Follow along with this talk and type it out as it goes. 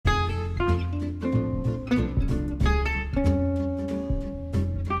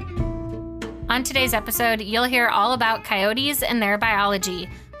On today's episode, you'll hear all about coyotes and their biology.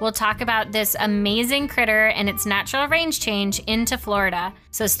 We'll talk about this amazing critter and its natural range change into Florida.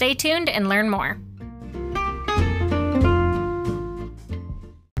 So stay tuned and learn more.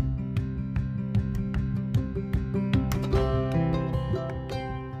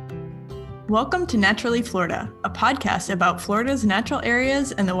 Welcome to Naturally Florida, a podcast about Florida's natural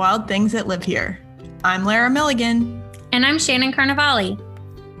areas and the wild things that live here. I'm Lara Milligan. And I'm Shannon Carnevale.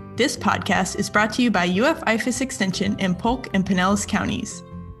 This podcast is brought to you by UF-IFAS Extension in Polk and Pinellas counties.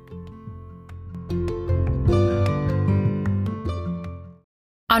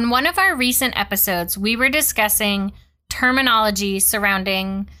 On one of our recent episodes, we were discussing terminology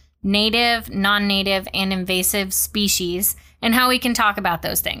surrounding native, non-native, and invasive species and how we can talk about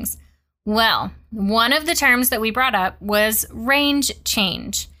those things. Well, one of the terms that we brought up was range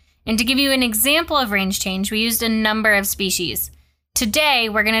change. And to give you an example of range change, we used a number of species. Today,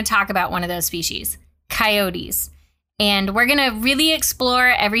 we're going to talk about one of those species, coyotes. And we're going to really explore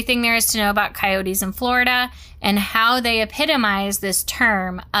everything there is to know about coyotes in Florida and how they epitomize this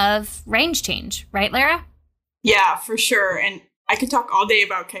term of range change. Right, Lara? Yeah, for sure. And I could talk all day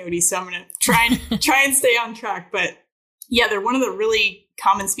about coyotes, so I'm going to try and stay on track. But yeah, they're one of the really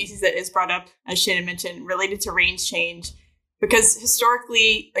common species that is brought up, as Shannon mentioned, related to range change. Because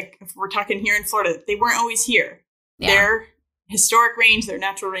historically, like if we're talking here in Florida, they weren't always here. Yeah. Their historic range, their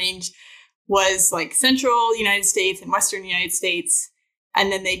natural range was like central United States and western United States.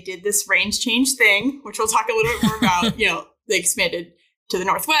 And then they did this range change thing, which we'll talk a little bit more about. They expanded to the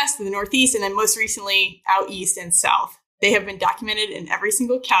northwest, to the northeast, and then most recently out east and south. They have been documented in every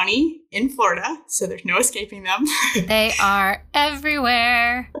single county in Florida, so there's no escaping them. They are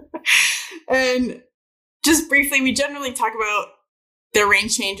everywhere. And just briefly, we generally talk about their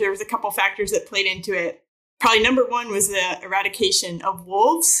range change. There was a couple factors that played into it. Probably number one was the eradication of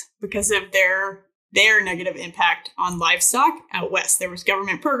wolves because of their negative impact on livestock out west. There was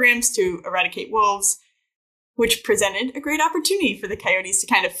government programs to eradicate wolves, which presented a great opportunity for the coyotes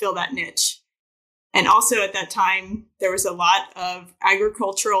to kind of fill that niche. And also at that time, there was a lot of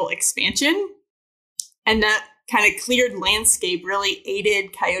agricultural expansion, and that kind of cleared landscape really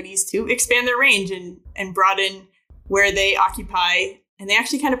aided coyotes to expand their range and broaden where they occupy. And they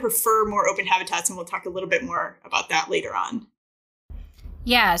actually kind of prefer more open habitats, and we'll talk a little bit more about that later on.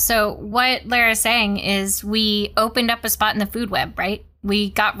 Yeah, so what Lara's saying is we opened up a spot in the food web, right?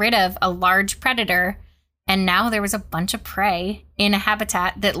 We got rid of a large predator, and now there was a bunch of prey in a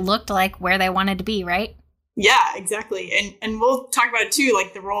habitat that looked like where they wanted to be, right? Yeah, exactly. And we'll talk about it too,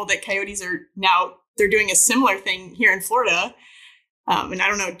 like the role that coyotes are now, they're doing a similar thing here in Florida. And I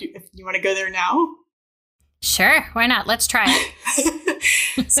don't know if you want to go there now. Sure, why not? Let's try it.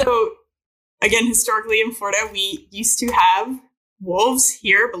 So, again, historically in Florida, we used to have wolves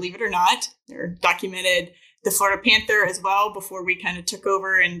here, believe it or not. They're documented, the Florida panther as well, before we kind of took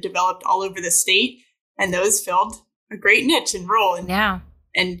over and developed all over the state. And those filled a great niche and role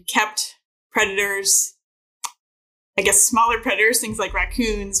and kept predators, I guess smaller predators, things like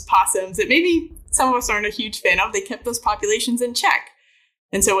raccoons, possums, that maybe some of us aren't a huge fan of. They kept those populations in check.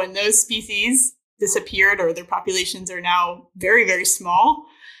 And so when those species disappeared or their populations are now very, very small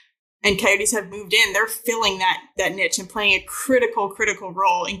and coyotes have moved in, they're filling that niche and playing a critical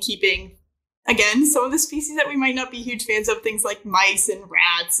role in keeping, again, some of the species that we might not be huge fans of, things like mice and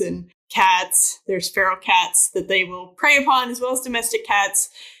rats and cats. There's feral cats that they will prey upon, as well as domestic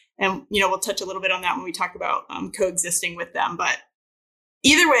cats. And, we'll touch a little bit on that when we talk about coexisting with them. But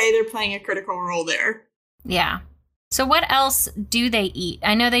either way, they're playing a critical role there. Yeah. So what else do they eat?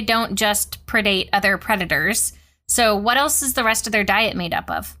 I know they don't just predate other predators. So what else is the rest of their diet made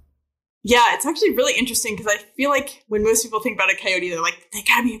up of? Yeah, it's actually really interesting because I feel like when most people think about a coyote, they're like, they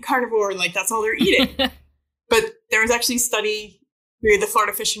gotta be a carnivore and like that's all they're eating. But there was actually a study through the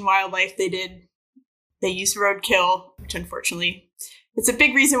Florida Fish and Wildlife they used roadkill, which unfortunately it's a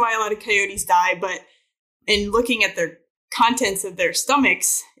big reason why a lot of coyotes die. But in looking at their contents of their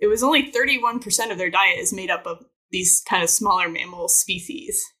stomachs, it was only 31% of their diet is made up of these kind of smaller mammal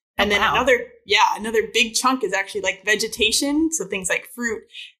species. And then another big chunk is actually like vegetation. So things like fruit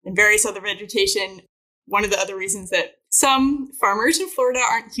and various other vegetation. One of the other reasons that some farmers in Florida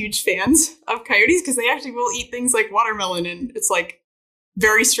aren't huge fans of coyotes because they actually will eat things like watermelon. And it's like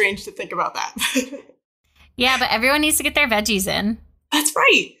very strange to think about that. Yeah, but everyone needs to get their veggies in. That's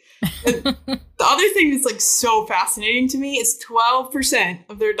right. And the other thing that's like so fascinating to me is 12%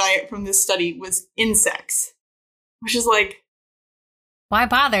 of their diet from this study was insects, which is like, why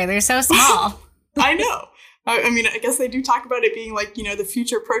bother? They're so small. I know. I mean, I guess they do talk about it being like, the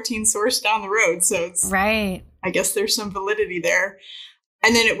future protein source down the road. So it's right. I guess there's some validity there.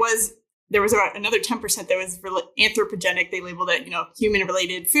 And then it was there was about another 10% that was anthropogenic. They labeled it,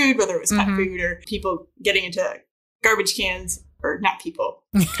 human-related food, whether it was pet food or people getting into garbage cans, or not people,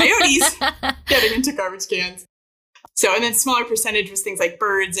 coyotes getting into garbage cans. So, and then smaller percentage was things like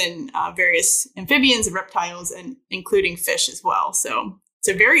birds and various amphibians and reptiles, and including fish as well. So it's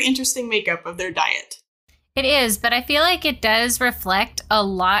a very interesting makeup of their diet. It is, but I feel like it does reflect a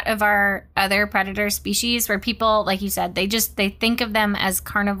lot of our other predator species where people, like you said, they think of them as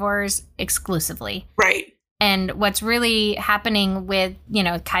carnivores exclusively. Right. And what's really happening with,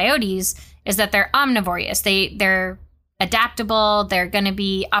 coyotes is that they're omnivorous. They're adaptable. They're going to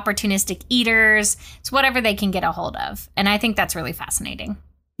be opportunistic eaters. It's whatever they can get a hold of. And I think that's really fascinating.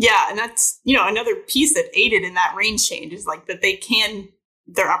 Yeah. And that's, another piece that aided in that range change is like that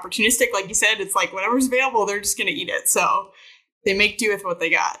they're opportunistic. Like you said, it's like whatever's available, they're just going to eat it. So they make do with what they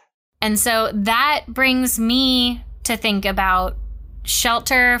got. And so that brings me to think about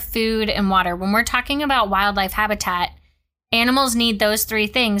shelter, food, and water. When we're talking about wildlife habitat, animals need those three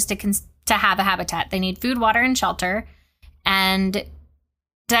things to have a habitat. They need food, water, and shelter. And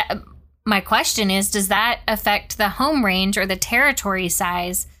my question is, does that affect the home range or the territory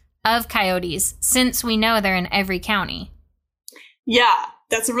size of coyotes, since we know they're in every county? Yeah,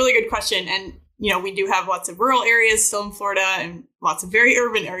 that's a really good question. And, we do have lots of rural areas still in Florida and lots of very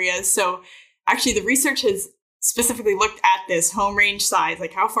urban areas. So actually the research has specifically looked at this home range size,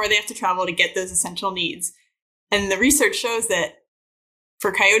 like how far they have to travel to get those essential needs. And the research shows that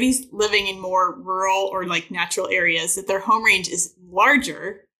for coyotes living in more rural or like natural areas, that their home range is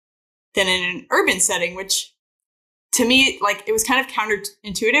larger than in an urban setting, which to me, like, it was kind of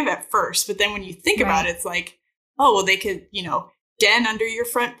counterintuitive at first. But then when you think about it, it's like, oh, well, they could, den under your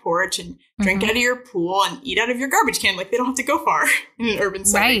front porch and drink out of your pool and eat out of your garbage can. Like, they don't have to go far in an urban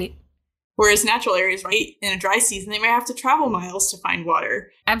setting. Right. Whereas natural areas, right, in a dry season, they might have to travel miles to find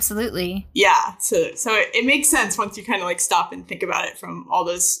water. Absolutely. Yeah. So it makes sense once you kind of like stop and think about it from all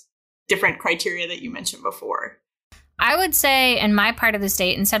those different criteria that you mentioned before. I would say in my part of the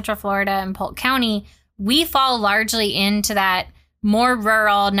state, in Central Florida and Polk County, we fall largely into that more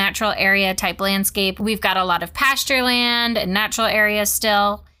rural, natural area type landscape. We've got a lot of pasture land and natural areas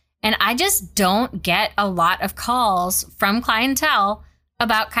still. And I just don't get a lot of calls from clientele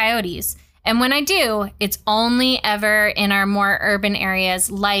about coyotes. And when I do, it's only ever in our more urban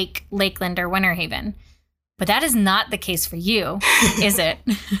areas like Lakeland or Winter Haven. But that is not the case for you, is it?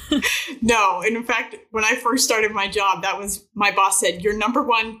 No. And in fact, when I first started my job, that was my boss said, your number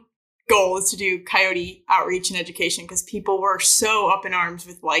one goal is to do coyote outreach and education, because people were so up in arms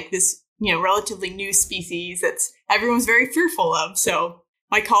with like this, relatively new species that's everyone's very fearful of. So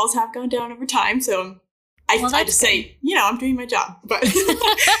my calls have gone down over time. So I just say, I'm doing my job. But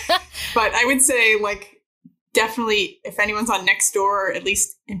but I would say, like, definitely if anyone's on Nextdoor, or at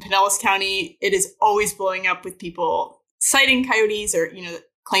least in Pinellas County, it is always blowing up with people citing coyotes or,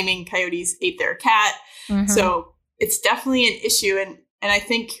 claiming coyotes ate their cat. Mm-hmm. So it's definitely an issue. And I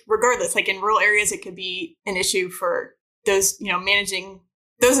think regardless, like in rural areas, it could be an issue for those, managing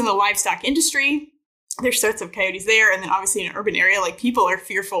those in the livestock industry. There's sorts of coyotes there. And then obviously in an urban area, like, people are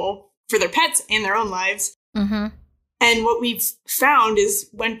fearful for their pets and their own lives. Mm-hmm. And what we've found is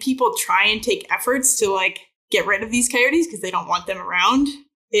when people try and take efforts to like get rid of these coyotes because they don't want them around,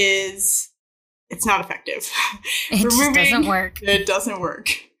 it's not effective. It just doesn't work. It doesn't work.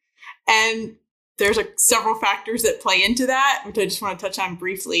 And there's several factors that play into that, which I just want to touch on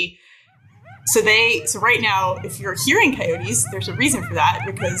briefly. So right now, if you're hearing coyotes, there's a reason for that,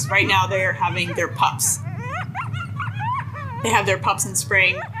 because right now they are having their pups. They have their pups in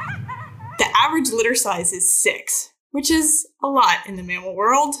spring. The average litter size is 6, which is a lot in the mammal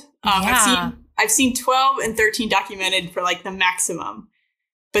world. Yeah. I've seen 12 and 13 documented for like the maximum.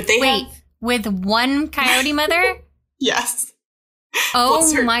 But with one coyote mother? Yes.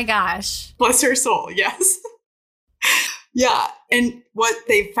 Oh my gosh. Bless her soul, yes. Yeah. And what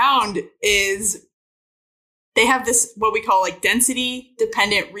they found is they have this, what we call like density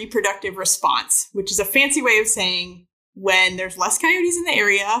dependent reproductive response, which is a fancy way of saying when there's less coyotes in the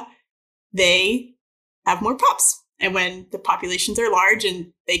area, they have more pups. And when the populations are large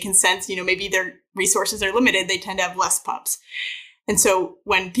and they can sense, maybe their resources are limited, they tend to have less pups. And so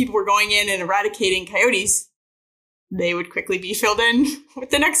when people were going in and eradicating coyotes, they would quickly be filled in with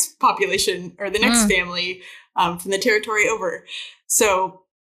the next population or the next family from the territory over. So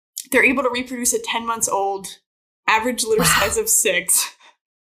they're able to reproduce at 10 months old, average litter size of 6.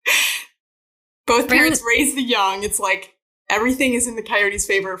 Both parents raise the young. It's like everything is in the coyote's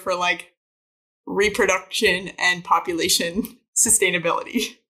favor for like reproduction and population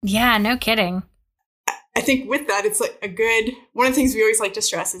sustainability. Yeah, no kidding. I think with that, it's like one of the things we always like to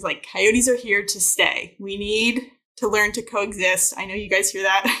stress is like coyotes are here to stay. We need to learn to coexist. I know you guys hear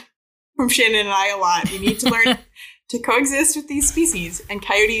that from Shannon and I a lot. We need to learn to coexist with these species, and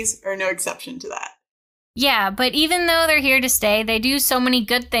coyotes are no exception to that. Yeah, but even though they're here to stay, they do so many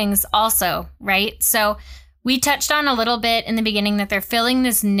good things also, right? So we touched on a little bit in the beginning that they're filling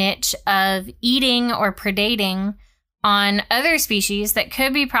this niche of eating or predating on other species that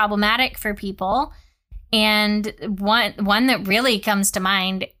could be problematic for people. And one that really comes to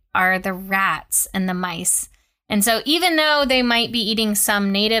mind are the rats and the mice. And so even though they might be eating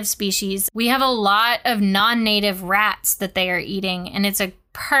some native species, we have a lot of non-native rats that they are eating. And it's a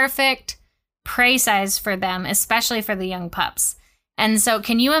perfect prey size for them, especially for the young pups. And so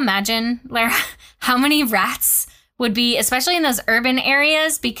can you imagine, Lara, how many rats would be, especially in those urban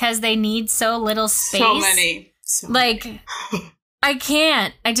areas, because they need so little space? So many.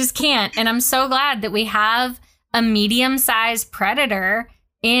 I just can't. And I'm so glad that we have a medium-sized predator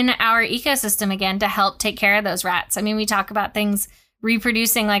in our ecosystem again to help take care of those rats. I mean, we talk about things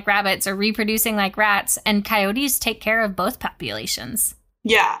reproducing like rabbits or reproducing like rats, and coyotes take care of both populations.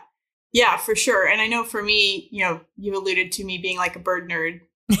 Yeah, for sure. And I know for me, you alluded to me being like a bird nerd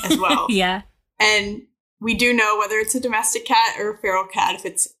as well. Yeah. And we do know whether it's a domestic cat or a feral cat, if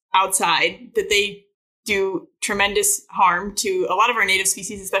it's outside, that they do tremendous harm to a lot of our native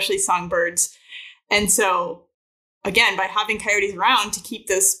species, especially songbirds. And so, again, by having coyotes around to keep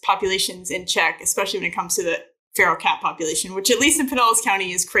those populations in check, especially when it comes to the feral cat population, which at least in Pinellas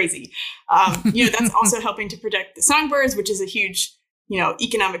County is crazy. That's also helping to protect the songbirds, which is a huge,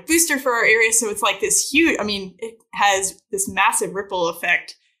 economic booster for our area. So it's like this huge, it has this massive ripple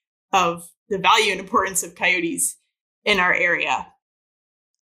effect of the value and importance of coyotes in our area.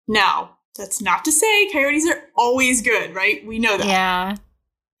 Now, that's not to say coyotes are always good, right? We know that. Yeah.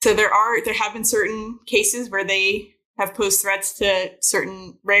 So there have been certain cases where they have posed threats to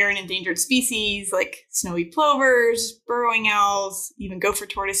certain rare and endangered species like snowy plovers, burrowing owls, even gopher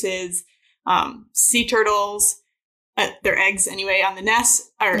tortoises, sea turtles, their eggs anyway on the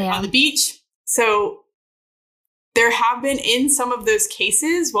nest or on the beach. So there have been in some of those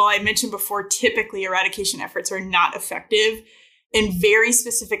cases, while I mentioned before, typically eradication efforts are not effective. In very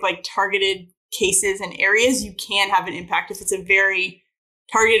specific, like targeted cases and areas, you can have an impact if it's a very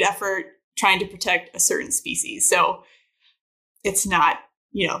targeted effort trying to protect a certain species. So it's not,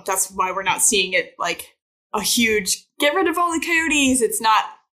 that's why we're not seeing it like a huge get rid of all the coyotes. It's not,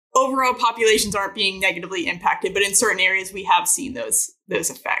 overall populations aren't being negatively impacted, but in certain areas we have seen those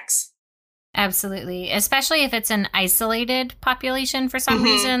effects. Absolutely. Especially if it's an isolated population for some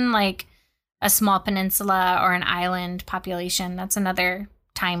reason, like a small peninsula or an island population. That's another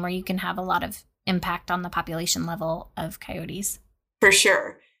time where you can have a lot of impact on the population level of coyotes. For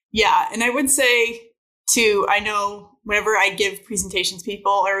sure. Yeah. And I would say too, I know whenever I give presentations,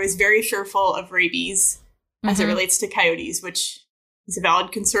 people are always very fearful of rabies as it relates to coyotes, which is a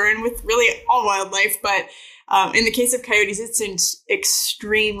valid concern with really all wildlife. But in the case of coyotes, it's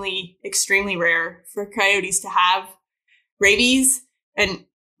extremely, extremely rare for coyotes to have rabies. And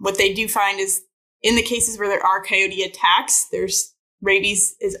what they do find is in the cases where there are coyote attacks,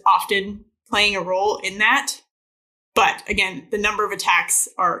 rabies is often playing a role in that. But again, the number of attacks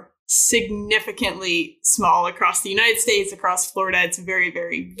are significantly small across the United States, across Florida. It's very,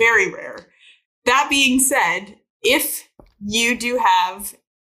 very, very rare. That being said, if you do have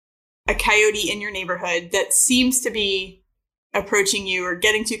a coyote in your neighborhood that seems to be approaching you or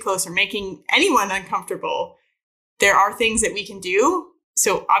getting too close or making anyone uncomfortable, there are things that we can do.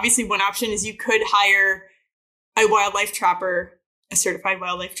 So obviously one option is you could hire a wildlife trapper, a certified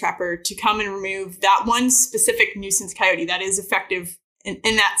wildlife trapper, to come and remove that one specific nuisance coyote. That is effective in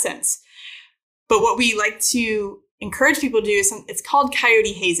that sense. But what we like to encourage people to do is it's called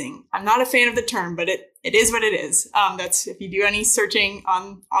coyote hazing. I'm not a fan of the term, but it is what it is. That's, if you do any searching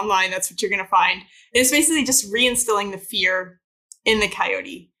online, that's what you're going to find. And it's basically just reinstilling the fear in the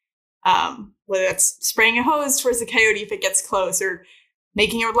coyote. Whether that's spraying a hose towards the coyote if it gets close, or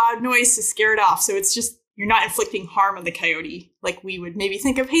making a loud noise to scare it off. So it's just, you're not inflicting harm on the coyote like we would maybe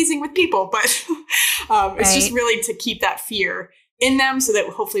think of hazing with people, but it's just really to keep that fear in them so that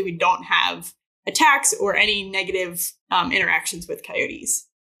hopefully we don't have attacks or any negative interactions with coyotes.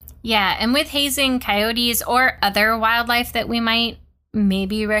 Yeah, and with hazing coyotes or other wildlife that we might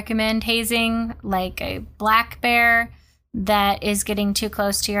maybe recommend hazing, like a black bear that is getting too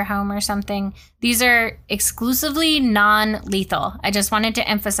close to your home or something, these are exclusively non-lethal. I just wanted to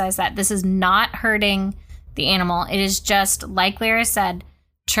emphasize that this is not hurting the animal. It is just, like Lara said,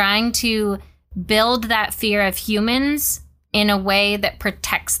 trying to build that fear of humans in a way that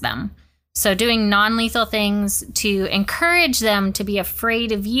protects them. So doing non-lethal things to encourage them to be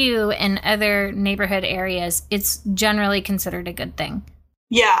afraid of you and other neighborhood areas, it's generally considered a good thing.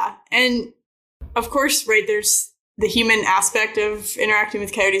 Yeah. And of course, right, there's the human aspect of interacting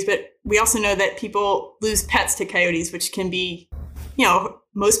with coyotes, but we also know that people lose pets to coyotes, which can be,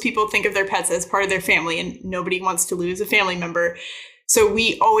 most people think of their pets as part of their family, and nobody wants to lose a family member. So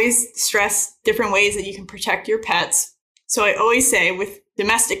we always stress different ways that you can protect your pets. So I always say with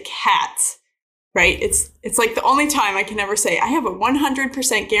domestic cats, right, it's like the only time I can ever say, I have a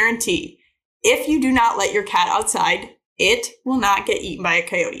 100% guarantee. If you do not let your cat outside, it will not get eaten by a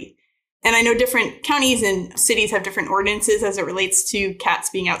coyote. And I know different counties and cities have different ordinances as it relates to cats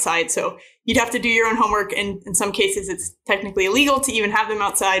being outside. So you'd have to do your own homework. And in some cases, it's technically illegal to even have them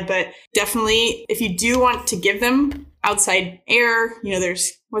outside. But definitely, if you do want to give them outside air,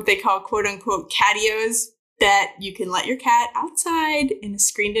 there's what they call quote unquote catios, that you can let your cat outside in a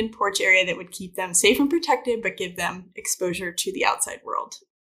screened in porch area that would keep them safe and protected, but give them exposure to the outside world.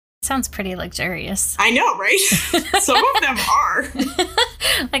 Sounds pretty luxurious. I know, right? Some of them are.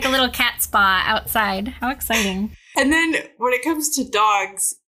 Like a little cat spa outside. How exciting. And then when it comes to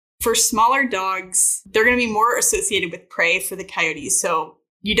dogs, for smaller dogs, they're going to be more associated with prey for the coyotes. So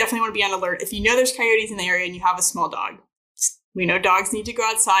you definitely want to be on alert. If you know there's coyotes in the area and you have a small dog, we know dogs need to go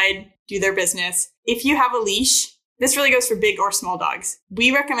outside, do their business. If you have a leash, this really goes for big or small dogs. We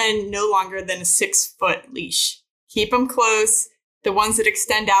recommend no longer than a 6-foot leash. Keep them close. The ones that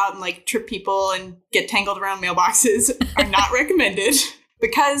extend out and like trip people and get tangled around mailboxes are not recommended,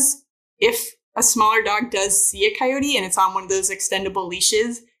 because if a smaller dog does see a coyote and it's on one of those extendable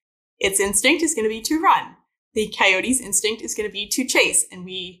leashes, its instinct is going to be to run. The coyote's instinct is going to be to chase, and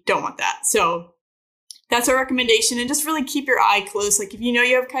we don't want that. So that's our recommendation. And just really keep your eye close. Like if you know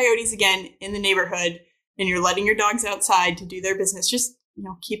you have coyotes again in the neighborhood and you're letting your dogs outside to do their business, just,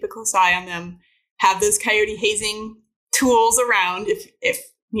 keep a close eye on them. Have those coyote hazing tools around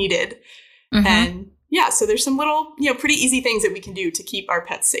if needed. Mm-hmm. And yeah, so there's some little, pretty easy things that we can do to keep our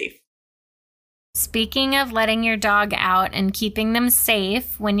pets safe. Speaking of letting your dog out and keeping them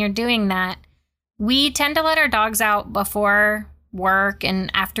safe when you're doing that, we tend to let our dogs out before work and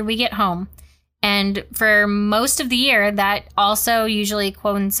after we get home. And for most of the year, that also usually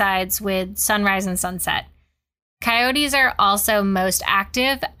coincides with sunrise and sunset. Coyotes are also most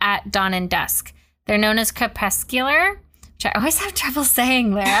active at dawn and dusk. They're known as crepuscular, which I always have trouble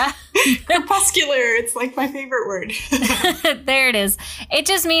saying, Lara. Crepuscular, it's like my favorite word. There it is. It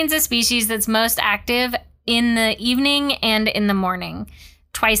just means a species that's most active in the evening and in the morning,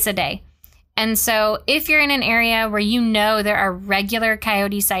 twice a day. And so if you're in an area where there are regular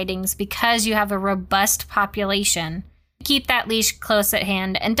coyote sightings because you have a robust population, keep that leash close at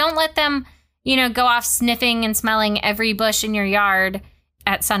hand and don't let them, go off sniffing and smelling every bush in your yard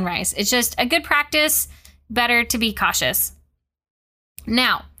at sunrise. It's just a good practice, better to be cautious.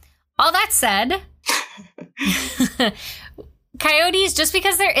 Now, all that said, coyotes, just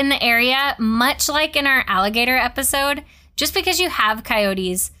because they're in the area, much like in our alligator episode, just because you have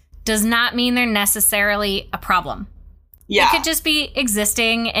coyotes does not mean they're necessarily a problem. Yeah. They could just be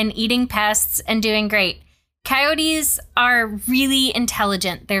existing and eating pests and doing great. Coyotes are really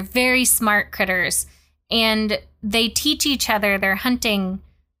intelligent. They're very smart critters, and they teach each other their hunting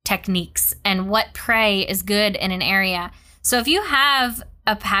techniques and what prey is good in an area. So if you have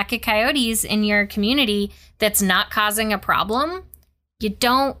a pack of coyotes in your community that's not causing a problem, you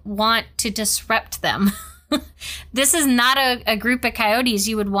don't want to disrupt them. This is not a group of coyotes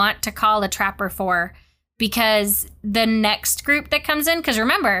you would want to call a trapper for, because the next group that comes in, because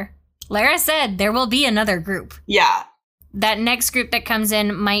remember, Lara said there will be another group. Yeah. That next group that comes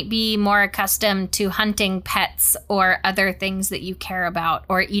in might be more accustomed to hunting pets or other things that you care about,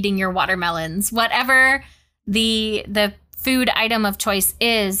 or eating your watermelons, whatever the food item of choice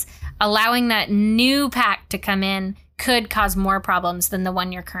is. Allowing that new pack to come in could cause more problems than the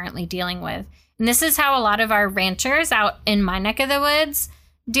one you're currently dealing with. And this is how a lot of our ranchers out in my neck of the woods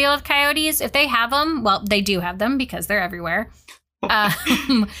deal with coyotes. If they have them, well, they do have them because they're everywhere.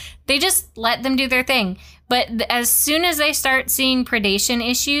 They just let them do their thing. But as soon as they start seeing predation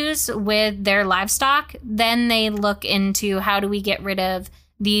issues with their livestock, then they look into how do we get rid of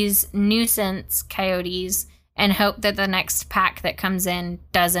these nuisance coyotes and hope that the next pack that comes in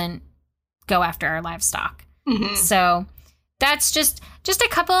doesn't go after our livestock. Mm-hmm. So that's just a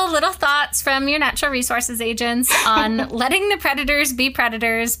couple of little thoughts from your natural resources agents on letting the predators be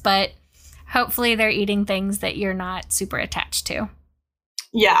predators, but hopefully they're eating things that you're not super attached to.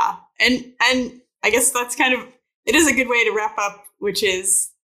 Yeah. And I guess that's it is a good way to wrap up, which is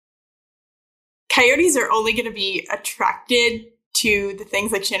coyotes are only going to be attracted to the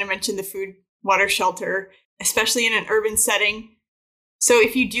things like Shannon mentioned, the food, water, shelter, especially in an urban setting. So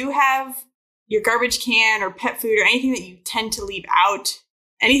if you do have your garbage can or pet food or anything that you tend to leave out,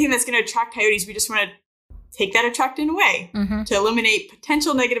 anything that's going to attract coyotes, we just want to take that attractant away to eliminate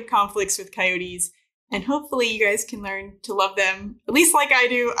potential negative conflicts with coyotes. And hopefully you guys can learn to love them, at least like I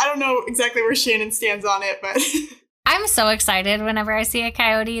do. I don't know exactly where Shannon stands on it, but I'm so excited whenever I see a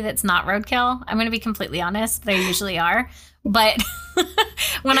coyote that's not roadkill. I'm going to be completely honest. They usually are. But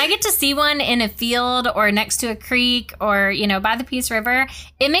when I get to see one in a field or next to a creek or, by the Peace River,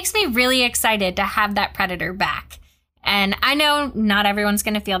 it makes me really excited to have that predator back. And I know not everyone's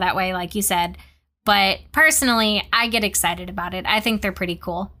going to feel that way, like you said, but personally, I get excited about it. I think they're pretty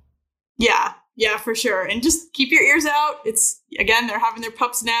cool. Yeah, for sure. And just keep your ears out. Again, they're having their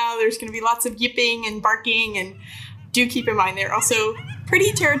pups now. There's going to be lots of yipping and barking, and do keep in mind they're also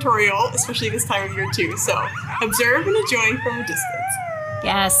pretty territorial, especially this time of year too. So observe and enjoy from a distance.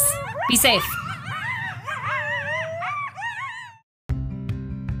 Yes. Be safe.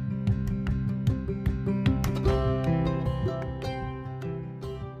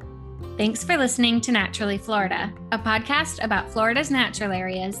 Thanks for listening to Naturally Florida, a podcast about Florida's natural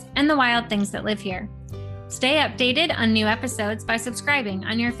areas and the wild things that live here. Stay updated on new episodes by subscribing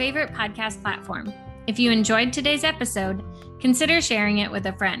on your favorite podcast platform. If you enjoyed today's episode, consider sharing it with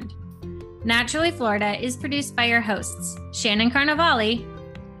a friend. Naturally Florida is produced by your hosts, Shannon Carnavale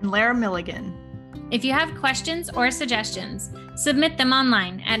and Lara Milligan. If you have questions or suggestions, submit them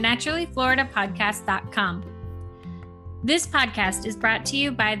online at naturallyfloridapodcast.com. This podcast is brought to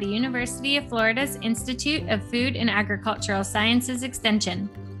you by the University of Florida's Institute of Food and Agricultural Sciences Extension,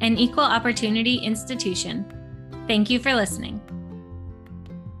 an equal opportunity institution. Thank you for listening.